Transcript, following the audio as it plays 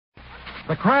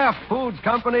The Kraft Foods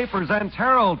Company presents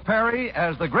Harold Perry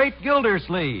as the Great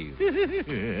Gildersleeve.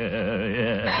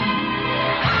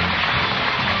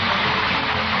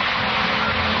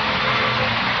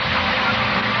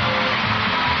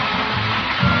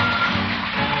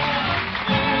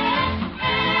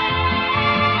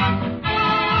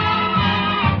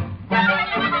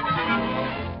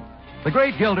 The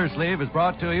Great Gildersleeve is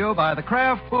brought to you by the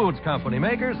Kraft Foods Company,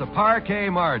 makers of Parquet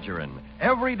margarine.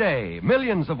 Every day,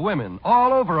 millions of women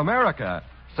all over America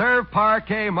serve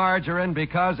Parquet margarine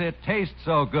because it tastes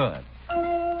so good.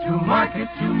 To market,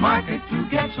 to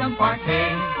get some Parquet.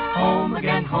 Home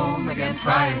again,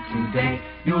 try it today.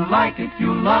 You'll like it,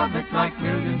 you'll love it, like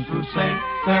millions who say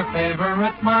their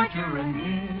favorite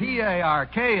margarine is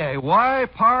Parkay,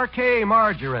 Parquet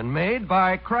margarine, made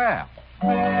by Kraft.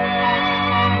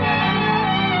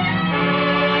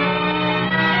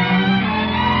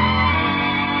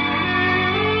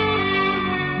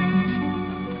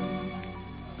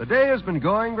 The day has been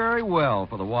going very well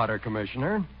for the water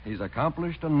commissioner. He's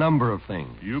accomplished a number of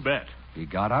things. You bet. He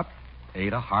got up,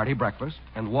 ate a hearty breakfast,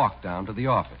 and walked down to the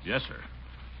office. Yes, sir.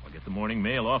 I'll get the morning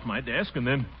mail off my desk and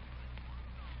then...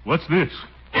 What's this?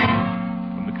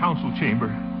 From the council chamber.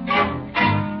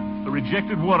 A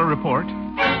rejected water report.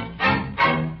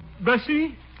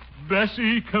 Bessie,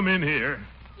 come in here.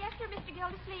 Yes, sir, Mr.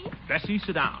 Gildersleeve. Bessie,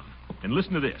 sit down and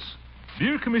listen to this.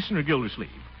 Dear Commissioner Gildersleeve,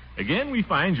 again we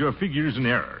find your figures in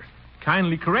error.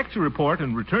 Kindly correct your report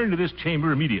and return to this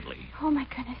chamber immediately. Oh, my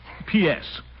goodness.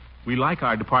 P.S. We like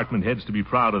our department heads to be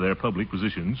proud of their public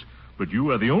positions, but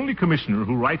you are the only commissioner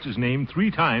who writes his name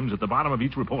 3 times at the bottom of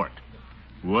each report.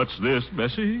 What's this,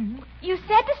 Bessie? You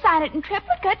said to sign it in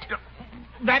triplicate.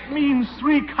 That means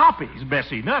 3 copies,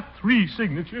 Bessie, not 3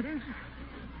 signatures.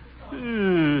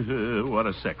 What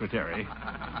a secretary.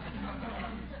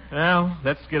 Well,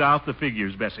 let's get out the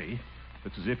figures, Bessie.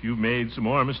 It's as if you've made some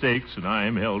more mistakes and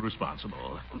I'm held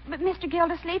responsible. But, Mr.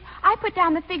 Gildersleeve, I put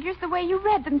down the figures the way you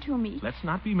read them to me. Let's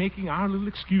not be making our little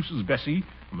excuses, Bessie.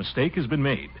 A mistake has been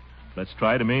made. Let's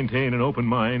try to maintain an open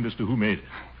mind as to who made it.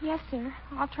 Yes, sir.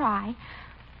 I'll try.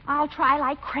 I'll try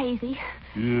like crazy.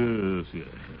 Yes.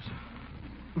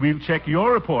 We'll check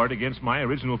your report against my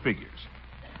original figures.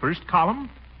 First column,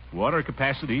 water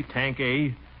capacity, tank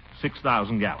A,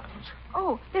 6,000 gallons.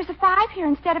 Oh, there's a 5 here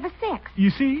instead of a 6.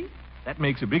 You see? That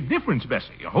makes a big difference,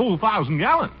 Bessie. A whole 1,000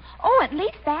 gallons. Oh, at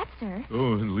least that, sir.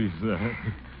 Oh, at least that.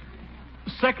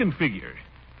 Second figure,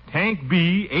 tank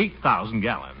B, 8,000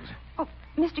 gallons. Oh,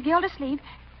 Mr. Gildersleeve,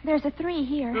 there's a 3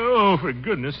 here. Oh, for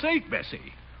goodness sake,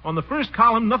 Bessie. On the first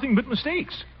column, nothing but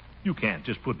mistakes. You can't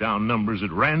just put down numbers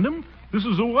at random. This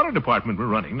is a water department we're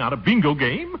running, not a bingo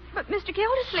game. But, Mr.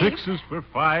 Gildersleeve... 6s for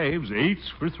 5s,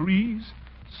 8s for 3s.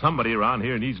 Somebody around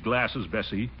here needs glasses,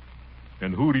 Bessie.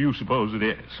 And who do you suppose it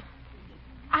is?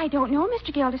 I don't know,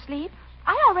 Mr. Gildersleeve.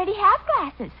 I already have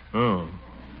glasses. Oh.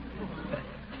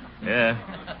 Yeah.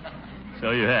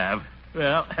 So you have.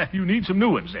 Well, you need some new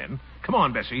ones then. Come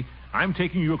on, Bessie. I'm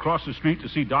taking you across the street to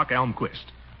see Doc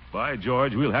Almquist. By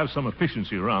George, we'll have some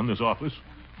efficiency around this office.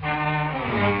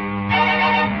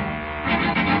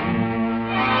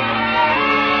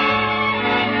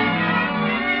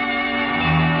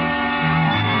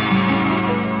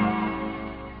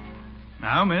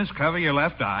 Now, miss, cover your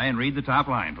left eye and read the top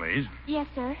line, please. Yes,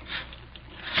 sir.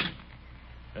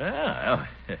 Oh,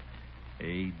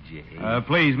 A.J.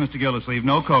 Please, Mr. Gildersleeve,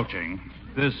 no coaching.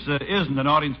 This isn't an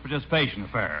audience participation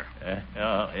affair.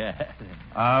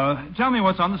 Yeah. Tell me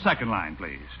what's on the second line,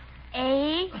 please.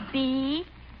 A, B,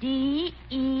 D,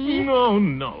 E...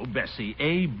 No, Bessie.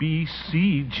 A, B,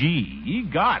 C, G. Ye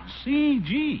got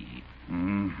C-G.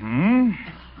 Mm-hmm.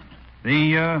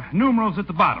 The numerals at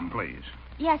the bottom, please.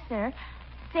 Yes, sir.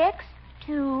 6,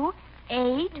 2,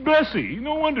 8... Bessie,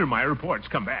 no wonder my reports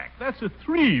come back. That's a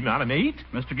 3, not an 8.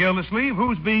 Mr. Gildersleeve,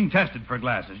 who's being tested for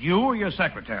glasses, you or your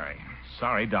secretary?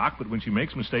 Sorry, Doc, but when she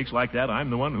makes mistakes like that, I'm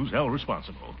the one who's held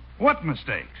responsible. What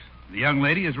mistakes? The young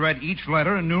lady has read each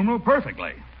letter and numeral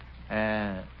perfectly.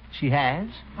 She has?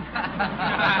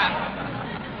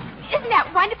 Isn't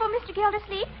that wonderful, Mr.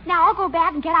 Gildersleeve? Now I'll go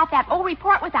back and get out that old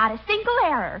report without a single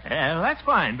error. That's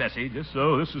fine, Bessie. Just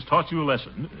so this has taught you a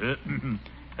lesson.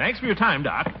 Thanks for your time,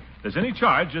 Doc. If there's any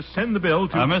charge, just send the bill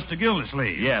to... Mr.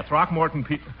 Gildersleeve. Yeah, Throckmorton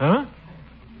Huh?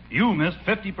 You missed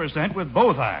 50% with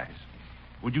both eyes.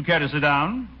 Would you care to sit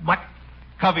down? What?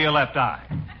 Cover your left eye.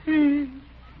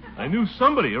 I knew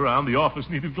somebody around the office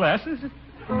needed glasses.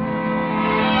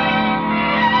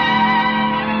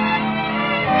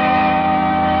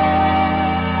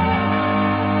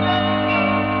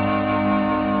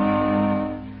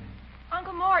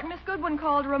 Uncle Mort, Miss Goodwin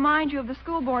called to remind remind you of the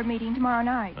school board meeting tomorrow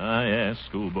night. Ah, yes,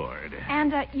 school board.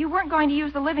 And you weren't going to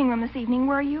use the living room this evening,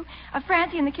 were you?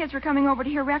 Francie and the kids were coming over to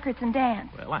hear records and dance.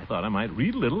 Well, I thought I might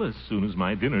read a little as soon as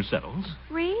my dinner settles.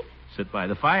 Read? Sit by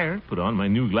the fire, put on my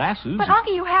new glasses. But,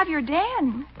 Uncle, you have your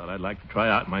den. Thought I'd like to try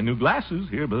out my new glasses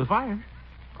here by the fire.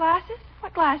 Glasses?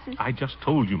 What glasses? I just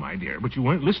told you, my dear, but you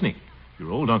weren't listening. Your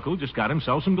old uncle just got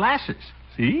himself some glasses.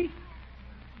 See?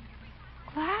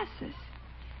 Glasses?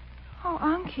 Oh,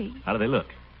 Unky. How do they look?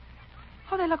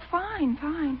 Oh, they look fine.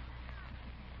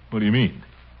 What do you mean?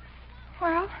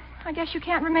 Well, I guess you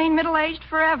can't remain middle-aged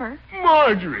forever.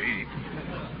 Marjorie!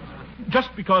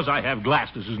 Just because I have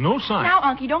glasses is no sign. Now,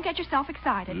 Unky, don't get yourself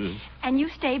excited. And you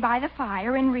stay by the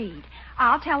fire and read.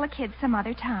 I'll tell the kids some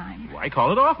other time. Why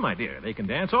call it off, my dear? They can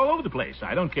dance all over the place.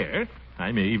 I don't care.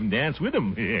 I may even dance with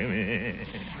them.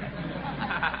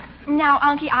 Now,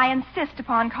 Unky, I insist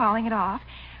upon calling it off.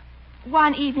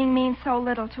 One evening means so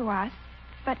little to us,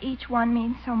 but each one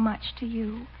means so much to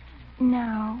you.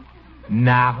 Now?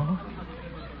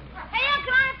 Hey,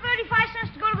 can I have 35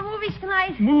 cents to go to the movies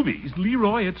tonight? Movies?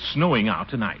 Leroy, it's snowing out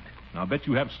tonight. I'll bet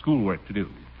you have schoolwork to do.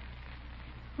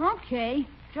 Okay,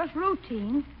 just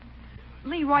routine.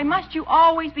 Leroy, must you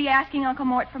always be asking Uncle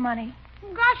Mort for money?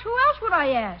 Gosh, who else would I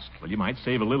ask? Well, you might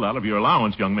save a little out of your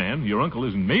allowance, young man. Your uncle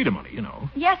isn't made of money, you know.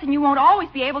 Yes, and you won't always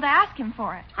be able to ask him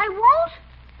for it. I won't?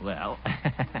 Well...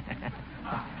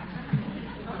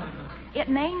 It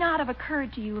may not have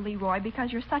occurred to you, Leroy,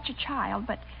 because you're such a child,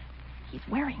 but he's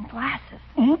wearing glasses.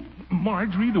 Oh,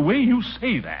 Marjorie, the way you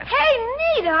say that. Hey,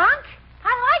 neat, Unc.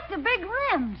 I like the big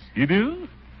rims. You do?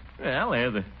 Well, they're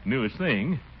the newest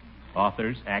thing.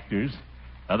 Authors, actors,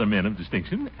 other men of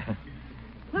distinction.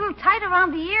 Little tight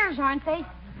around the ears, aren't they?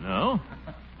 No,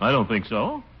 I don't think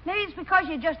so. Maybe it's because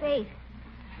you just ate.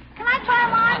 Can I try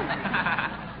them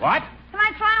on? What? Can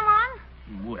I try them on?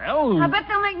 Well... I bet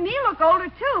they'll make me look older,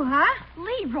 too, huh?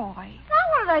 Leroy. Now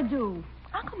what did I do?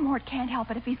 Uncle Mort can't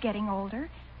help it if he's getting older.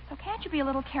 So can't you be a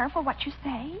little careful what you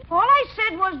say? All I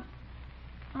said was...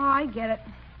 Oh, I get it.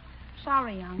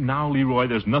 Sorry, Unc. Now, Leroy,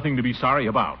 there's nothing to be sorry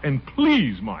about. And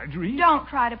please, Marjorie... Don't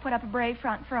try to put up a brave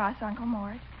front for us, Uncle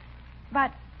Mort.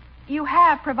 But you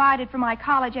have provided for my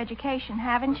college education,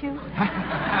 haven't you?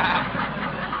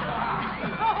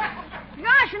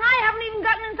 Gosh, and I haven't even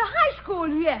gotten into high school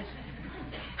yet.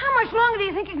 How much longer do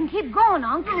you think you can keep going,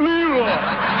 Unc?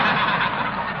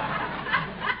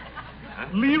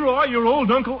 Leroy, your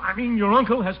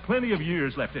uncle has plenty of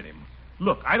years left in him.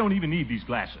 Look, I don't even need these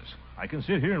glasses. I can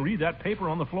sit here and read that paper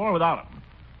on the floor without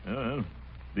them.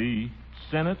 The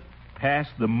Senate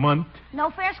passed the month... No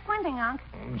fair squinting, Unc.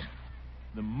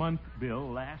 The month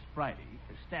bill last Friday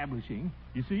establishing,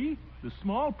 you see, the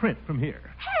small print from here.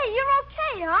 Hey, you're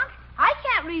okay, Unc. I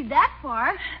can't read that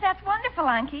far. That's wonderful,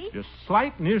 Unky. Just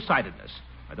slight nearsightedness.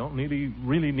 I don't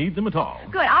really need them at all.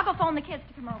 Good. I'll go phone the kids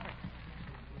to come over.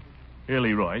 Here,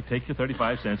 Leroy, take your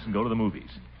 35 cents and go to the movies.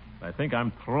 I think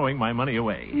I'm throwing my money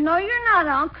away. No, you're not,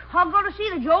 Unc. I'll go to see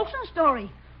the Jolson story.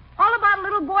 All about a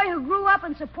little boy who grew up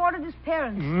and supported his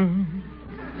parents.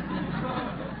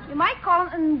 You might call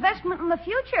it an investment in the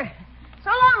future. So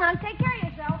long, Unc. Take care of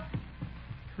yourself.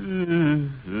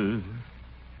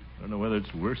 I don't know whether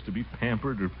it's worse to be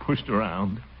pampered or pushed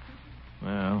around.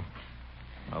 Well,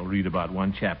 I'll read about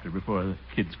one chapter before the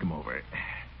kids come over.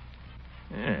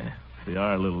 Yeah, they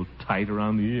are a little tight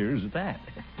around the ears at that.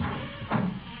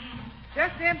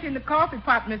 Just emptying the coffee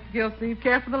pot, Mr. Gildersleeve.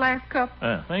 Care for the last cup?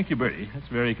 Thank you, Bertie. That's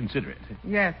very considerate.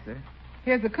 Yes, sir.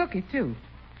 Here's a cookie, too.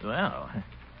 Well...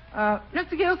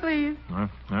 Mr. Gildersleeve?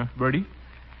 Bertie?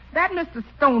 That Mr.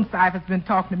 Stonesife has been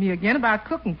talking to me again about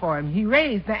cooking for him. He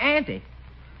raised the ante.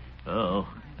 Oh.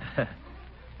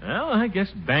 Well, I guess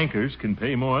bankers can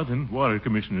pay more than water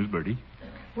commissioners, Bertie.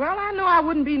 Well, I know I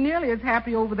wouldn't be nearly as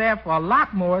happy over there for a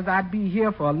lot more as I'd be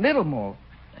here for a little more.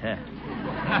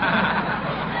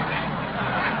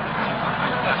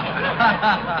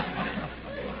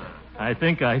 I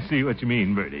think I see what you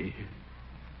mean, Bertie.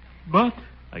 But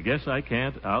I guess I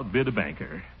can't outbid a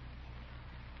banker.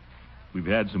 We've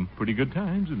had some pretty good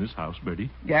times in this house, Bertie.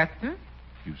 Yes, sir.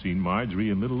 You've seen Marjorie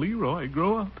and little Leroy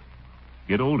grow up,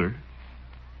 get older.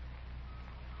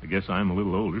 I guess I'm a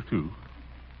little older, too.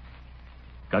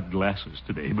 Got glasses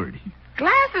today, Bertie.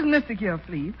 Glasses, Mr.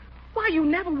 Gildersleeve? Why, you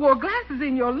never wore glasses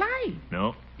in your life.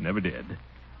 No, never did.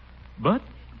 But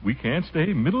we can't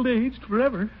stay middle-aged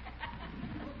forever.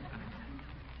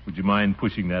 Would you mind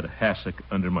pushing that hassock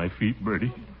under my feet,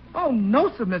 Bertie? Oh, no,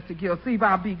 sir, Mr. Gildersleeve.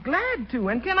 I'll be glad to.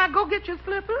 And can I go get your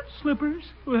slippers? Slippers?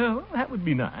 Well, that would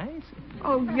be nice.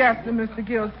 Oh, yes, sir, Mr.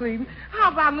 Gildersleeve.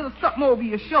 How about a little something over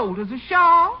your shoulders? A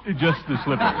shawl? Just the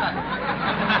slippers.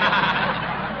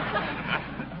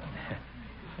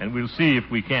 And we'll see if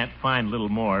we can't find a little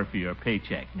more for your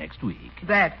paycheck next week.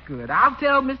 That's good. I'll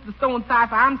tell Mr.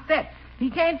 Stonecipher I'm set.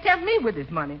 He can't tempt me with his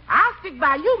money. I'll stick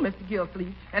by you, Mr.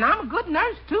 Gildersleeve. And I'm a good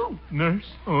nurse, too. Nurse?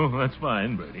 Oh, that's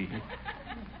fine, Bertie.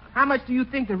 How much do you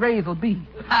think the raise will be?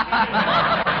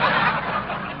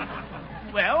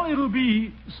 Well, it'll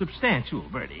be substantial,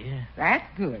 Bertie. That's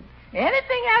good.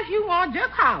 Anything else you want,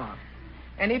 just holler.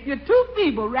 And if you're too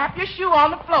feeble, wrap your shoe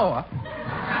on the floor.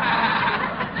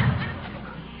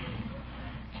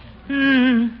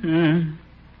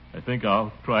 I think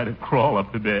I'll try to crawl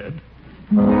up to bed.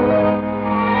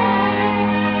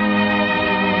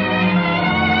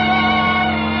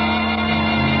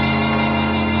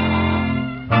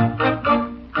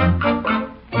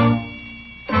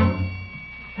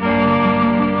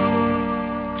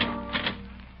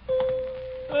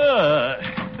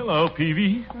 Hello,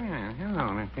 Peavy. Well, hello,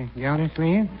 Mr.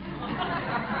 Gildersleeve.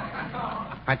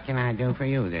 What can I do for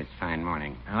you this fine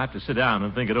morning? I'll have to sit down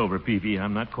and think it over, Peavy.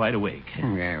 I'm not quite awake.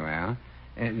 Very well.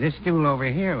 This stool over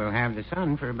here will have the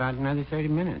sun for about another 30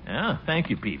 minutes. Oh, thank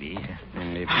you, Peavy.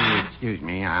 And if you excuse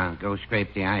me, I'll go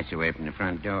scrape the ice away from the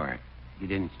front door. You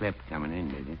didn't slip coming in,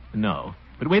 did you? No.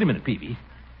 But wait a minute, Peavy.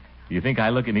 Do you think I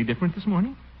look any different this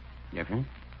morning? Different?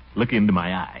 Look into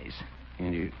my eyes.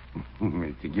 And you...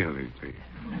 Mr. Gildersleeve.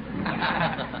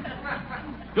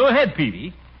 Go ahead,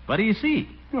 Peavy. What do you see?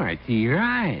 Well, I see your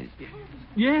eyes.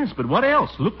 Yes, but what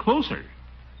else? Look closer.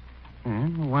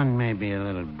 One may be a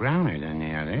little browner than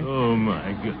the other. Oh,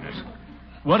 my goodness.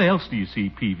 What else do you see,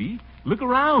 Peavy? Look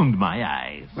around my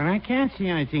eyes. Well, I can't see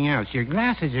anything else. Your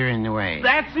glasses are in the way.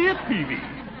 That's it, Peavy.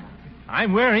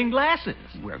 I'm wearing glasses.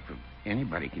 Well,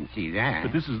 anybody can see that.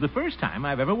 But this is the first time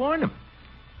I've ever worn them.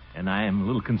 And I am a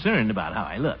little concerned about how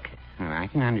I look. Well, I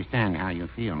can understand how you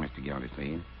feel, Mr.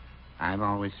 Gildersleeve. I've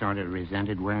always sort of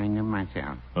resented wearing them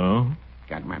myself. Oh?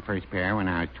 Got my first pair when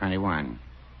I was 21.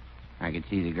 I could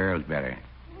see the girls better.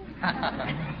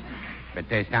 But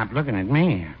they stopped looking at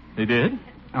me. They did?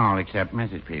 All except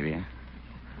Mrs. Peavy.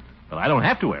 Well, I don't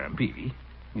have to wear them, Peavy.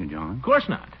 You don't? Of course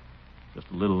not. Just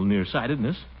a little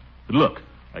nearsightedness. But look,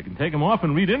 I can take them off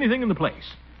and read anything in the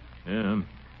place.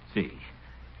 See.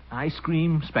 Ice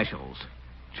cream specials.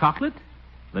 Chocolate,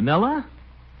 vanilla,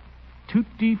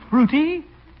 tutti frutti,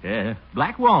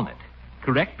 black walnut.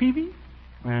 Correct, Peavy?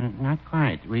 Well, not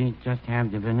quite. We just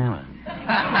have the vanilla.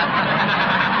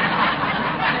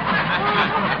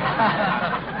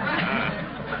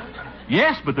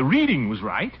 Yes, but the reading was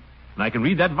right. And I can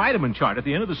read that vitamin chart at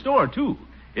the end of the store, too.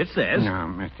 It says... No,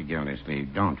 Mr.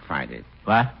 Gildersleeve, don't fight it.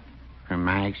 What? From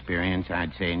my experience,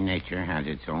 I'd say nature has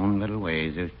its own little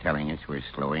ways of telling us we're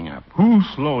slowing up. Who's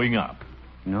slowing up?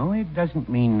 No, it doesn't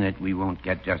mean that we won't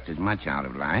get just as much out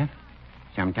of life.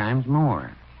 Sometimes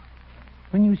more.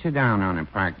 When you sit down on a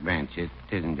park bench, it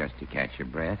isn't just to catch your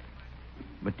breath,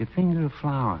 but to finger a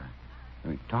flower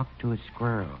or talk to a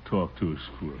squirrel. Talk to a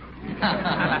squirrel.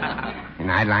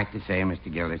 And I'd like to say,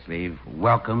 Mr. Gildersleeve,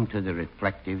 welcome to the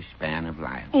reflective span of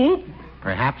life. Oh.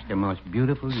 Perhaps the most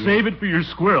beautiful... Save it for your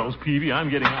squirrels, Peavy. I'm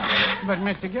getting out. But,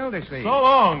 Mr. Gildersleeve... So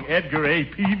long, Edgar A.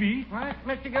 Peavy. What?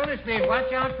 Mr. Gildersleeve,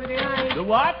 watch out for the ice. The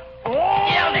what? Oh!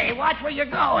 Gildy, watch where you're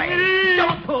going.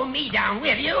 Don't pull me down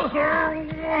with you.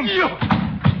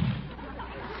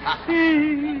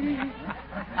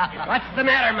 What's the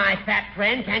matter, my fat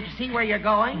friend? Can't you see where you're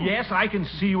going? Yes, I can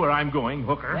see where I'm going,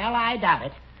 Hooker. Well, I doubt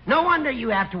it. No wonder you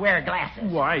have to wear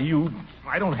glasses. Why,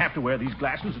 I don't have to wear these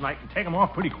glasses, and I can take them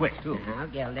off pretty quick, too. Now,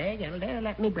 Gildy,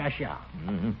 let me brush you off.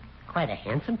 Mm-hmm. Quite a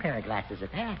handsome pair of glasses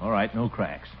at that. All right, no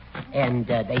cracks. And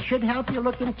they should help you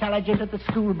look intelligent at the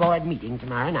school board meeting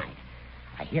tomorrow night.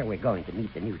 I hear we're going to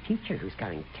meet the new teacher who's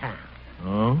coming to town.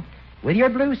 Oh? With your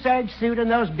blue serge suit and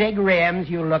those big rims,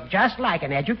 you look just like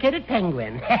an educated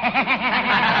penguin.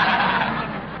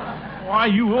 Why,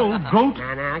 you old goat.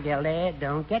 Now, Gildy,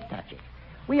 don't get touchy.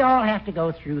 We all have to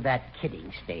go through that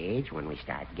kidding stage when we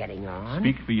start getting on.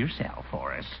 Speak for yourself,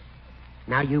 Horace.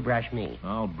 Now you brush me.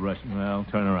 I'll brush... Well,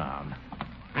 turn around.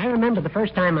 I remember the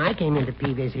first time I came into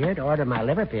Peavy's here to order my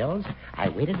liver pills. I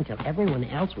waited until everyone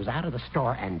else was out of the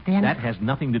store, and then... That has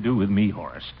nothing to do with me,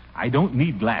 Horace. I don't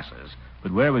need glasses.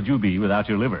 But where would you be without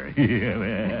your liver?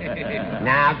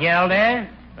 Now, Gildy?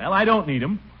 Well, I don't need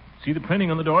them. See the printing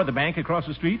on the door at the bank across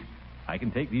the street? I can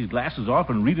take these glasses off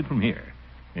and read it from here.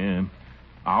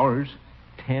 Hours,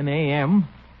 10 a.m.,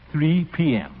 3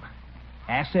 p.m.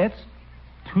 Assets,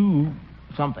 2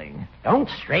 something. Don't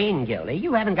strain, Gildy.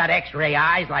 You haven't got X-ray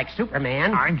eyes like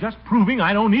Superman. I'm just proving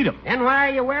I don't need them. Then why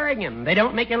are you wearing them? They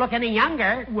don't make you look any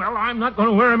younger. Well, I'm not going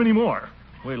to wear them anymore.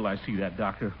 Wait till I see that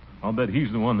doctor. I'll bet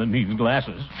he's the one that needs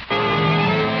glasses.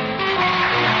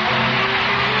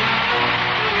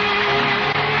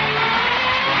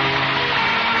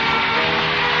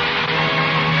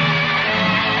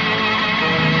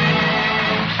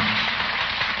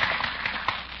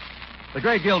 The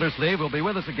great Gildersleeve will be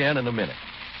with us again in a minute.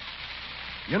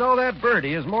 You know, that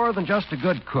Birdie is more than just a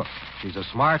good cook. She's a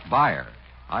smart buyer.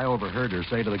 I overheard her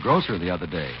say to the grocer the other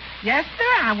day. Yes,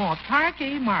 sir, I want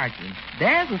parquet margarine.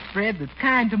 There's a spread that's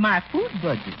kind to my food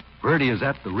budget. Birdie, is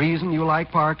that the reason you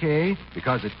like parquet?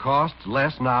 Because it costs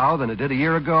less now than it did a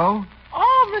year ago?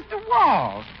 Oh, Mr.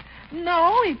 Walsh.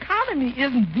 No, economy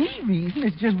isn't the reason.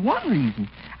 It's just one reason.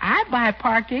 I buy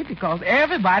parquet because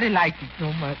everybody likes it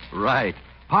so much. Right.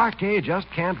 Parquet just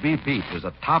can't be beat as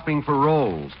a topping for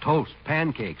rolls, toast,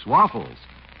 pancakes, waffles.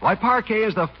 Why, parquet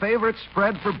is the favorite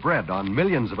spread for bread on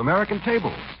millions of American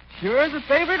tables. Sure is a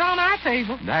favorite on our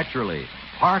table. Naturally.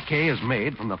 Parquet is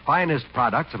made from the finest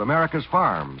products of America's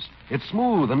farms. It's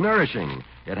smooth and nourishing.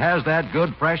 It has that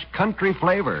good, fresh country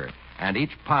flavor. And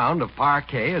each pound of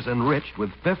parquet is enriched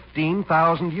with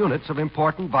 15,000 units of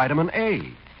important vitamin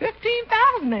A.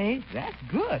 15,000, eh? That's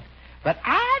good. But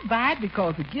I buy it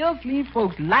because the Gildersleeve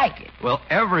folks like it. Well,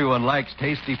 everyone likes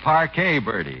tasty parquet,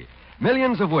 Birdie.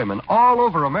 Millions of women all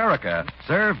over America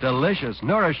serve delicious,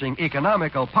 nourishing,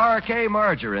 economical parquet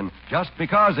margarine just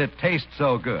because it tastes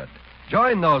so good.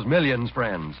 Join those millions,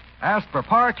 friends. Ask for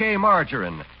parquet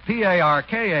margarine,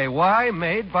 Parkay,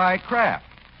 made by Kraft.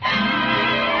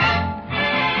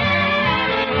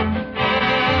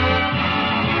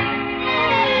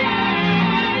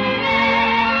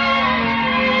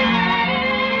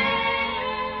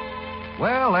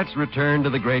 Well, let's return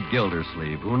to the great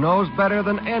Gildersleeve, who knows better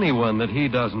than anyone that he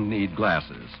doesn't need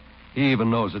glasses. He even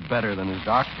knows it better than his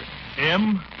doctor.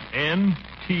 MNTZG.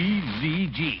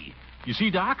 You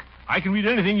see, Doc? I can read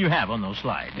anything you have on those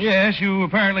slides. Yes, you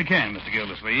apparently can, Mr.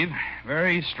 Gildersleeve.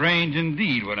 Very strange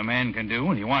indeed what a man can do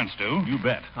when he wants to. You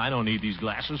bet. I don't need these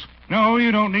glasses. No,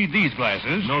 you don't need these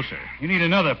glasses. No, sir. You need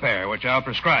another pair, which I'll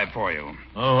prescribe for you.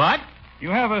 Oh, what? You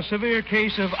have a severe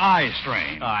case of eye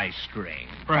strain. Eye strain.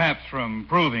 Perhaps from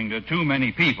proving to too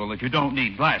many people that you don't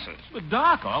need glasses. But,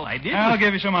 Doc, all I did I'll was...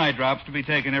 give you some eye drops to be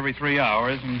taken every 3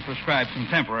 hours and prescribe some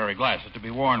temporary glasses to be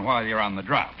worn while you're on the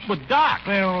drops. But, Doc...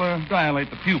 They'll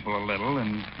dilate the pupil a little,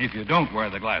 and if you don't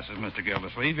wear the glasses, Mr.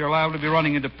 Gildersleeve, you're liable to be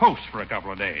running into posts for a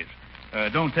couple of days.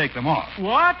 Don't take them off.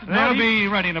 What? They'll be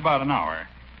ready in about an hour.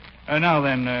 Now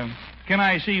then, can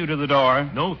I see you to the door?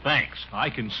 No, thanks. I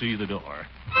can see the door.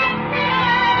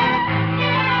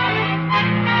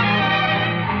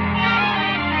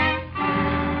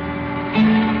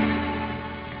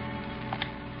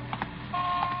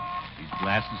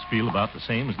 Glasses feel about the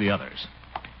same as the others.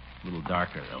 A little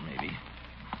darker, though, maybe.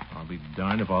 I'll be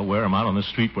darned if I'll wear them out on the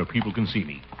street where people can see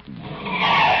me.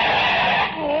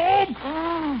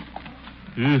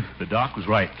 The doc was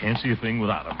right. Can't see a thing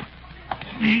without them.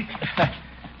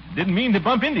 Didn't mean to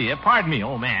bump into you. Pardon me,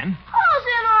 old man. Who's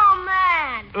an old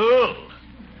man? Oh,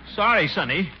 sorry,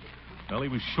 Sonny. Well, he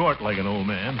was short like an old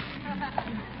man.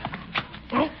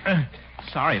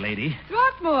 Sorry, lady.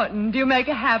 Throckmorton, do you make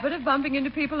a habit of bumping into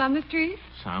people on the street?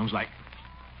 Sounds like...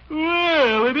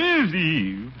 Well, it is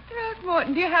Eve.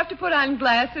 Throckmorton, do you have to put on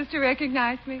glasses to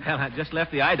recognize me? Well, I just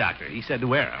left the eye doctor. He said to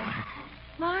wear them.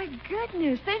 My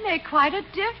goodness, they make quite a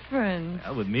difference.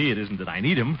 Well, with me, it isn't that I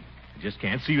need them. I just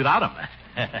can't see without them.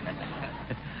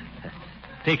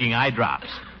 Taking eye drops.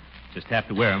 Just have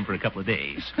to wear them for a couple of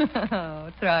days. Oh,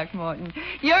 Throckmorton,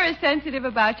 you're as sensitive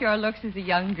about your looks as a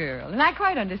young girl, and I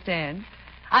quite understand.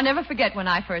 I'll never forget when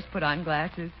I first put on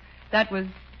glasses. That was,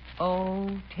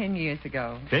 10 years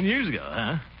ago. 10 years ago,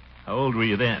 huh? How old were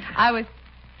you then? I was...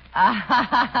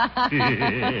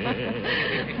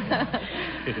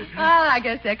 Well, I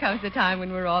guess there comes a time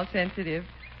when we're all sensitive.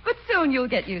 But soon you'll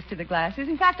get used to the glasses.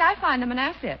 In fact, I find them an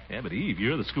asset. Yeah, but Eve,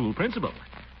 you're the school principal.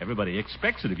 Everybody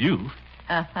expects it of you.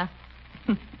 Uh-huh.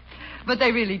 But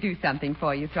they really do something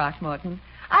for you, Throckmorton.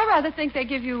 I rather think they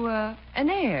give you an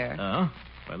air. Oh?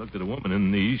 If I looked at a woman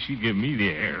in these, she'd give me the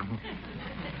air.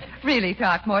 Really,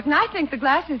 Throckmorton, I think the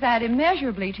glasses add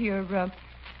immeasurably to your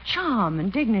charm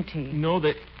and dignity. No,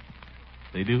 they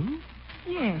do?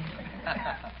 Yes.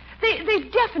 They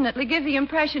definitely give the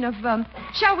impression of,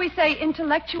 shall we say,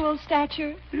 intellectual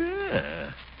stature.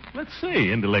 Yeah. Let's say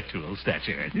intellectual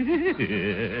stature.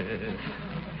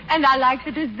 And I like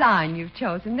the design you've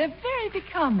chosen. They're very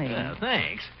becoming.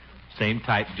 Thanks. Same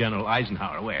type General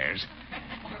Eisenhower wears.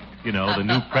 You know, the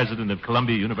new president of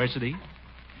Columbia University.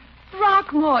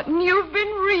 Throckmorton, you've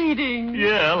been reading.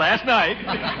 Yeah, last night.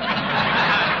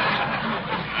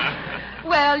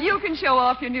 Well, you can show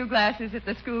off your new glasses at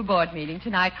the school board meeting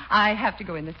tonight. I have to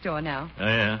go in the store now. Oh,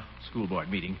 yeah, school board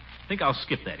meeting. Think I'll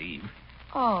skip that, Eve.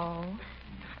 Oh.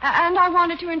 And I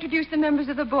wanted to introduce the members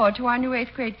of the board to our new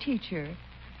 8th grade teacher.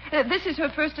 This is her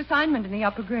first assignment in the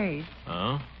upper grades.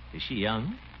 Oh? Is she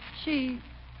young? She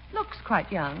Looks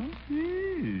quite young.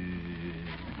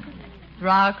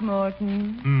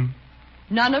 Throckmorton.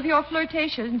 None of your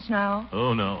flirtations now.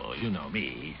 Oh, no. You know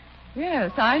me.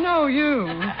 Yes, I know you.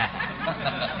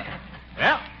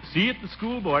 Well, see you at the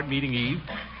school board meeting, Eve.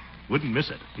 Wouldn't miss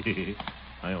it.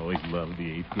 I always loved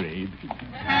the 8th grade.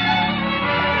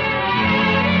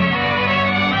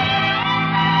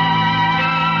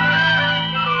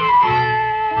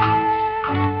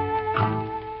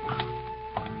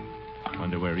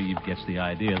 Wonder where Eve gets the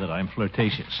idea that I'm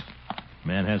flirtatious.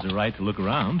 Man has a right to look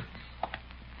around.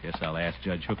 Guess I'll ask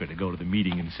Judge Hooker to go to the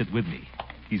meeting and sit with me.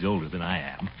 He's older than I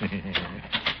am.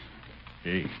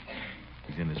 Hey,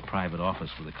 he's in his private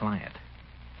office with a client.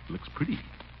 Looks pretty.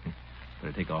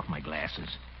 Better take off my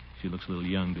glasses. She looks a little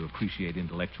young to appreciate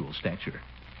intellectual stature.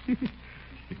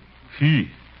 Gee,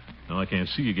 now I can't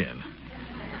see again.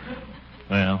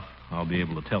 Well, I'll be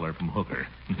able to tell her from Hooker.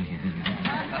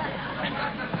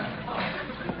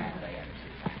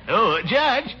 Oh,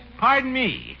 Judge, pardon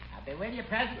me. I'll be with you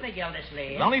presently,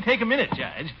 Gildersleeve. It'll only take a minute,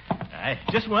 Judge. I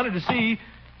just wanted to see...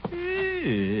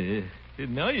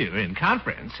 didn't know you were in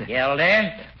conference.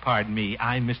 Gilder? Pardon me,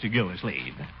 I'm Mr.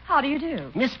 Gildersleeve. How do you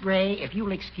do? Miss Gray, if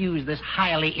you'll excuse this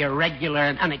highly irregular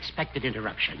and unexpected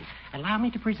interruption, allow me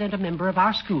to present a member of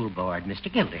our school board,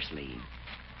 Mr. Gildersleeve.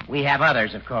 We have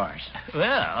others, of course.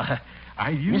 Well,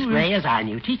 are you... Miss Gray is our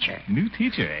new teacher. New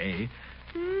teacher, eh?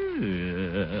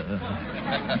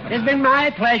 It's been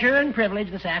my pleasure and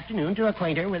privilege this afternoon to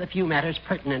acquaint her with a few matters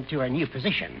pertinent to her new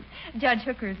position. Judge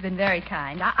Hooker's been very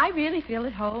kind. I really feel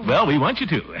at home. Well, we want you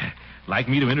to. Like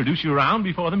me to introduce you around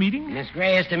before the meeting? Miss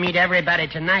Gray is to meet everybody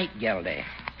tonight, Gildy.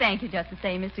 Thank you just the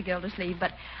same, Mr. Gildersleeve,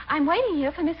 but I'm waiting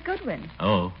here for Miss Goodwin.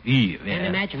 Oh, Eve, yeah. And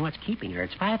imagine what's keeping her.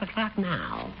 It's 5 o'clock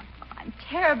now. I'm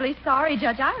terribly sorry,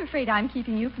 Judge. I'm afraid I'm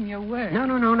keeping you from your work. No,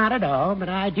 not at all, but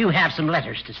I do have some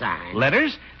letters to sign.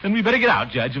 Letters? Then we better get out,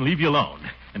 Judge, and leave you alone.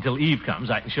 Until Eve comes,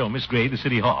 I can show Miss Gray the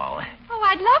city hall. Oh,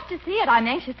 I'd love to see it. I'm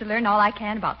anxious to learn all I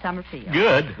can about Summerfield.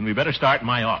 Good, and we better start in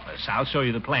my office. I'll show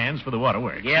you the plans for the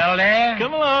waterworks. Gilder?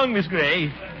 Come along, Miss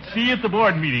Gray. See you at the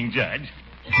board meeting, Judge.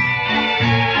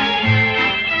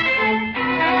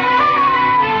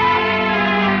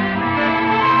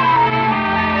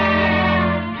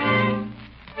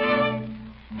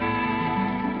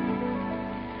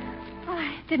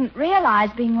 Didn't realize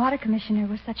being water commissioner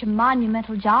was such a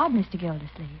monumental job, Mr.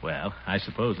 Gildersleeve. Well, I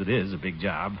suppose it is a big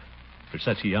job for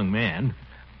such a young man.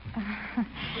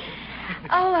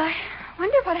 I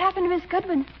wonder what happened to Miss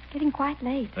Goodwin. It's getting quite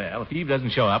late. Well, if Eve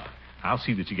doesn't show up, I'll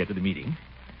see that you get to the meeting.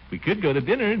 We could go to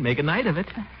dinner and make a night of it.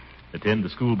 Attend the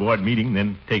school board meeting,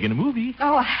 then take in a movie.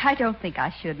 Oh, I don't think I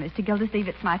should, Mr. Gildersleeve.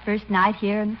 It's my first night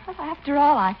here, and after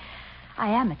all, I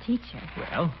am a teacher.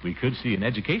 Well, we could see an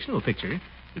educational picture.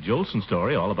 The Jolson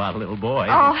story, all about a little boy.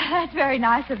 Oh, that's very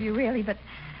nice of you, really, but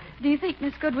do you think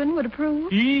Miss Goodwin would approve?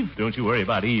 Eve? Don't you worry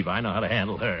about Eve. I know how to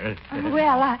handle her.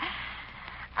 Well,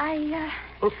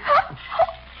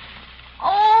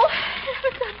 Oh,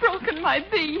 I've broken my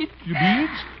beads. Your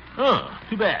beads? Oh,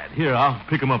 too bad. Here, I'll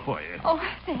pick them up for you. Oh,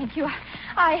 thank you.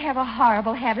 I have a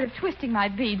horrible habit of twisting my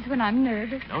beads when I'm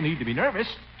nervous. No need to be nervous.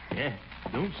 Yeah.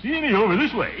 Don't see any over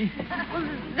this way. Well,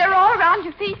 they're all around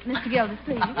your feet, Mr.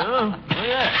 Gildersleeve. Oh,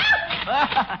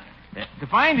 yeah. To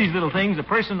find these little things, a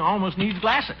person almost needs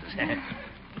glasses.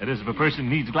 That is, if a person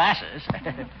needs glasses.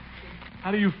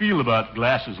 How do you feel about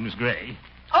glasses, Miss Gray?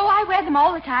 Oh, I wear them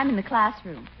all the time in the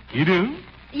classroom. You do?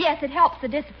 Yes, it helps the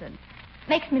discipline.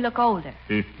 Makes me look older.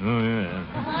 Oh, yeah.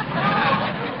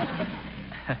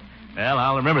 Well,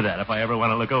 I'll remember that if I ever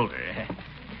want to look older.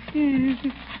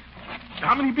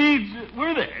 How many beads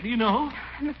were there? Do you know?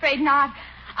 I'm afraid not.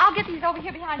 I'll get these over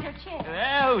here behind your chair.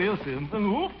 Well, we'll soon.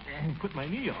 Oop, put my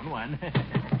knee on one.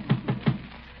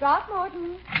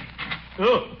 Throckmorton.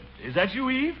 Oh, is that you,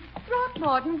 Eve?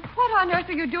 Throckmorton, what on earth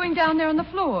are you doing down there on the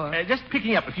floor? Just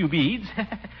picking up a few beads.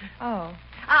 Oh.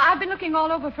 I've been looking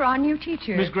all over for our new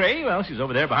teacher. Miss Gray? Well, she's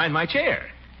over there behind my chair.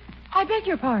 I beg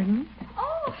your pardon?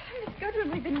 Oh, Miss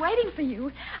Goodwin, we've been waiting for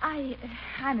you.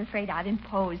 I'm afraid I've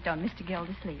imposed on Mr.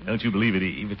 Gildersleeve. Don't you believe it,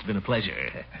 Eve? It's been a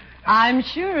pleasure. I'm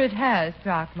sure it has,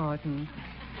 Throckmorton.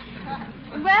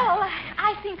 Well,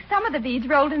 I think some of the beads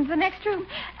rolled into the next room.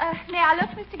 May I look,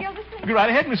 Mr. Gildersleeve? Go right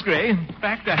ahead, Miss Gray. In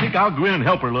fact, I think I'll go in and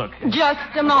help her look.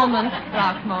 Just a moment,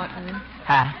 Throckmorton.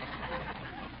 Huh?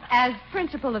 As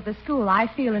principal of the school, I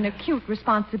feel an acute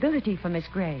responsibility for Miss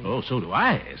Gray. Oh, so do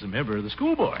I, as a member of the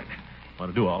school board. I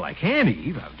want to do all I can,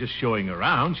 Eve. I'm just showing her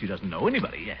around. She doesn't know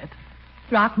anybody yet.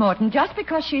 Throckmorton, just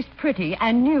because she's pretty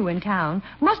and new in town,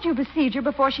 must you besiege her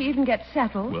before she even gets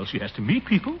settled? Well, she has to meet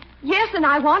people. Yes, and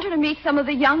I want her to meet some of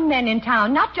the young men in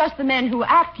town, not just the men who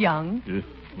act young.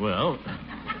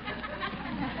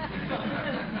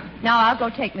 Now I'll go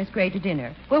take Miss Gray to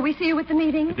dinner. Will we see you at the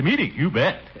meeting? At the meeting, you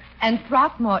bet. And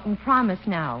Throckmorton, promise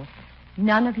now.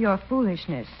 None of your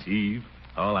foolishness. Eve,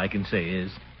 all I can say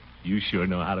is, you sure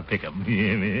know how to pick 'em.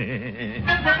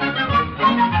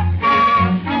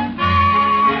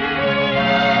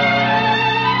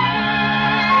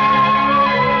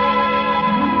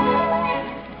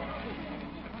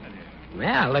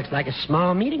 Well, looks like a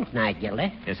small meeting tonight,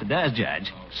 Gildy. Yes, it does,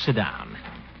 Judge. Sit down.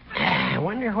 I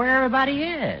wonder where everybody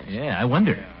is. Yeah, I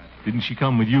wonder. Didn't she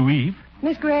come with you, Eve?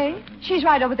 Miss Gray? She's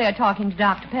right over there talking to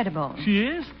Dr. Pettibone. She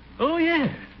is? Oh, yeah.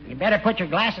 You better put your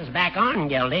glasses back on,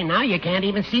 Gildy. Now you can't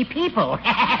even see people.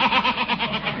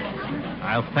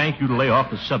 I'll thank you to lay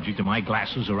off the subject of my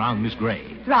glasses around Miss Gray.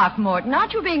 Throckmorton,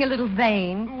 aren't you being a little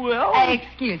vain? Well...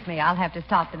 excuse me, I'll have to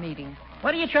stop the meeting.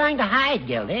 What are you trying to hide,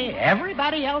 Gildy?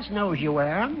 Everybody else knows you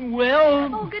wear 'em. Well...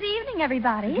 Oh, good evening,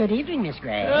 everybody. Good evening, Miss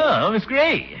Gray. Oh, Miss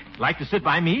Gray. Like to sit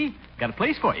by me? Got a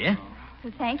place for you.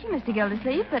 Well, thank you, Mr.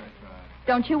 Gildersleeve, but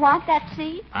don't you want that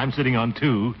seat? I'm sitting on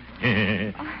 2.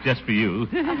 Just for you.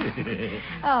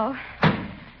 Oh.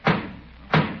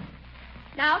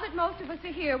 Now that most of us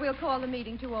are here, we'll call the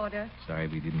meeting to order. Sorry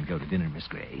we didn't go to dinner, Miss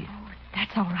Gray.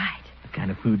 That's all right. What kind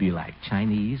of food do you like?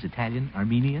 Chinese, Italian,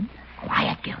 Armenian?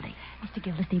 Quiet, Gildy. Mr.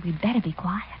 Gildersleeve, we'd better be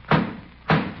quiet.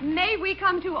 May we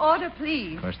come to order,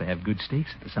 please? Of course, they have good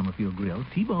steaks at the Summerfield Grill.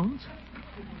 T-bones.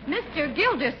 Mr.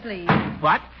 Gildersleeve.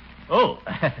 What? Oh,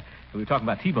 we were talking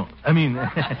about T-bones. I mean...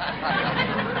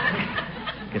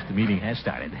 Guess the meeting has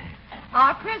started.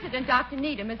 Our president, Dr.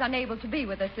 Needham, is unable to be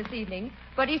with us this evening,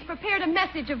 but he's prepared a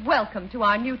message of welcome to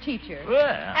our new teacher.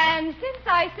 Well... And since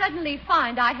I suddenly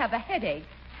find I have a headache,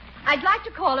 I'd like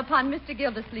to call upon Mr.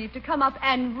 Gildersleeve to come up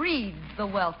and read the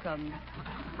welcome.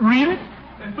 Read it?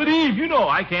 But, Eve, you know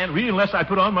I can't read unless I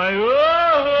put on my...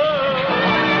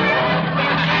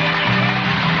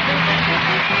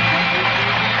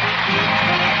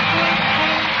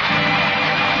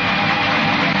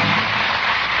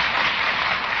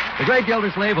 The great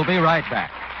Gildersleeve will be right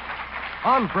back.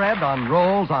 On bread, on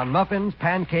rolls, on muffins,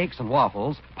 pancakes, and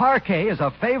waffles, parquet is a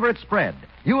favorite spread.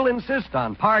 You'll insist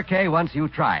on parquet once you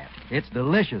try it. It's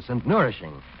delicious and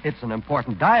nourishing. It's an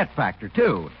important diet factor,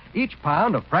 too. Each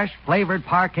pound of fresh, flavored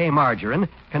parquet margarine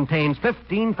contains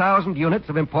 15,000 units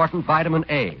of important vitamin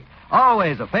A.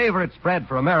 Always a favorite spread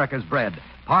for America's bread.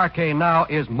 Parquet now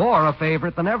is more a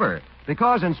favorite than ever,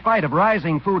 because in spite of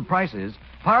rising food prices,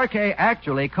 parquet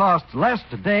actually costs less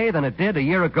today than it did a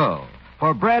year ago.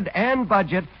 For bread and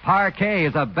budget, parquet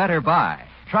is a better buy.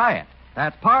 Try it.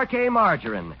 That's parquet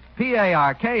margarine.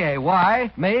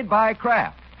 Parkay, made by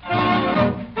Kraft.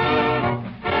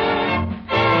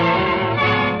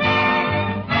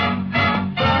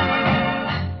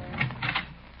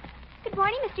 Good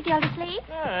morning, Mr. Gildersleeve.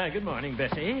 Good morning,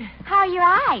 Bessie. How are your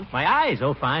eyes? My eyes?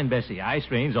 Oh, fine, Bessie. Eye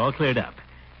strain's all cleared up.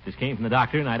 Just came from the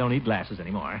doctor, and I don't need glasses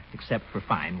anymore, except for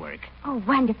fine work. Oh,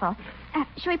 wonderful.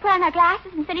 Shall we put on our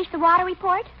glasses and finish the water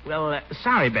report? Well,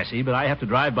 sorry, Bessie, but I have to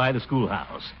drive by the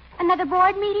schoolhouse. Another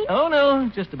board meeting? Oh, no,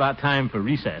 just about time for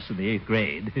recess in the 8th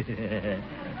grade.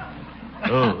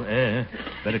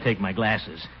 Better take my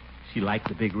glasses. She liked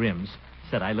the big rims.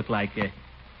 Said I look like...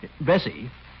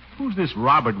 Bessie, who's this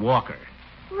Robert Walker?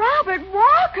 Robert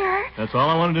Walker? That's all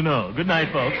I wanted to know. Good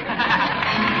night, folks.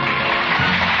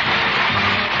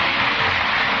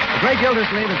 The Great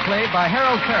Gildersleeve is played by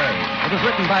Harold Perry. It was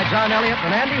written by John Elliott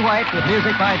and Andy White with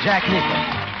music by Jack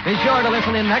Nicholson. Be sure to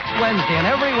listen in next Wednesday and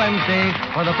every Wednesday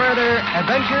for the further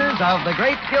adventures of the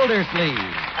Great Gildersleeve.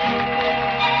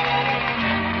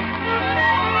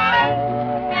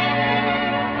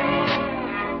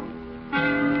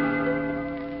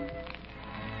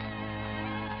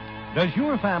 Does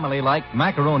your family like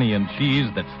macaroni and cheese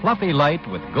that's fluffy light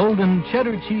with golden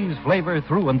cheddar cheese flavor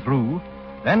through and through?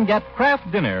 Then get Kraft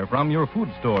Dinner from your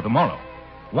food store tomorrow.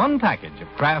 One package of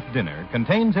Kraft Dinner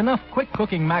contains enough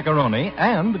quick-cooking macaroni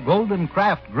and golden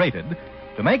Kraft grated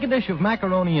to make a dish of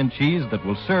macaroni and cheese that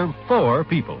will serve 4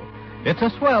 people. It's a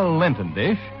swell Lenten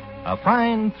dish, a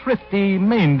fine, thrifty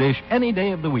main dish any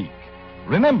day of the week.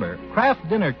 Remember, Kraft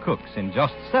Dinner cooks in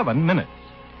just 7 minutes.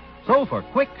 So for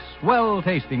quick,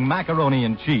 swell-tasting macaroni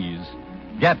and cheese,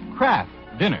 get Kraft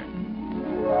Dinner.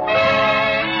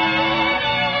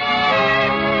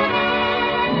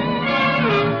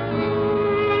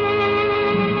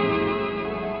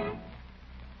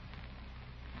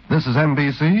 This is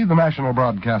NBC, the national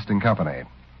broadcasting company.